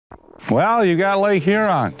Well, you got Lake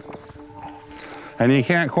Huron, and you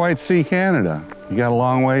can't quite see Canada. You got a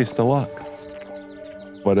long ways to look.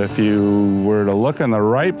 But if you were to look in the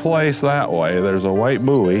right place that way, there's a white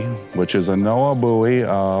buoy, which is a NOAA buoy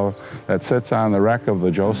that sits on the wreck of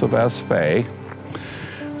the Joseph S. Fay,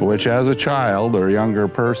 which as a child or younger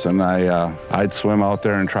person, I'd swim out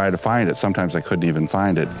there and try to find it. Sometimes I couldn't even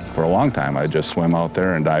find it. For a long time, I'd just swim out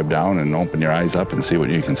there and dive down and open your eyes up and see what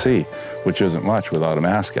you can see, which isn't much without a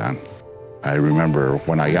mask on. I remember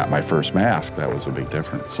when I got my first mask, that was a big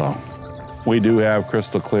difference. So we do have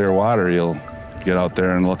crystal clear water. You'll get out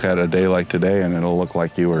there and look at a day like today and it'll look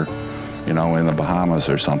like you were, you know, in the Bahamas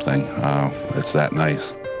or something. It's that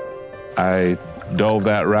nice. I dove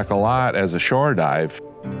that wreck a lot as a shore dive.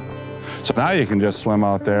 So now you can just swim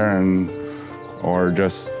out there or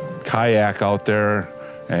just kayak out there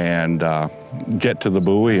and get to the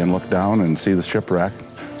buoy and look down and see the shipwreck.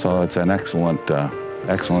 So it's an excellent,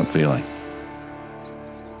 excellent feeling.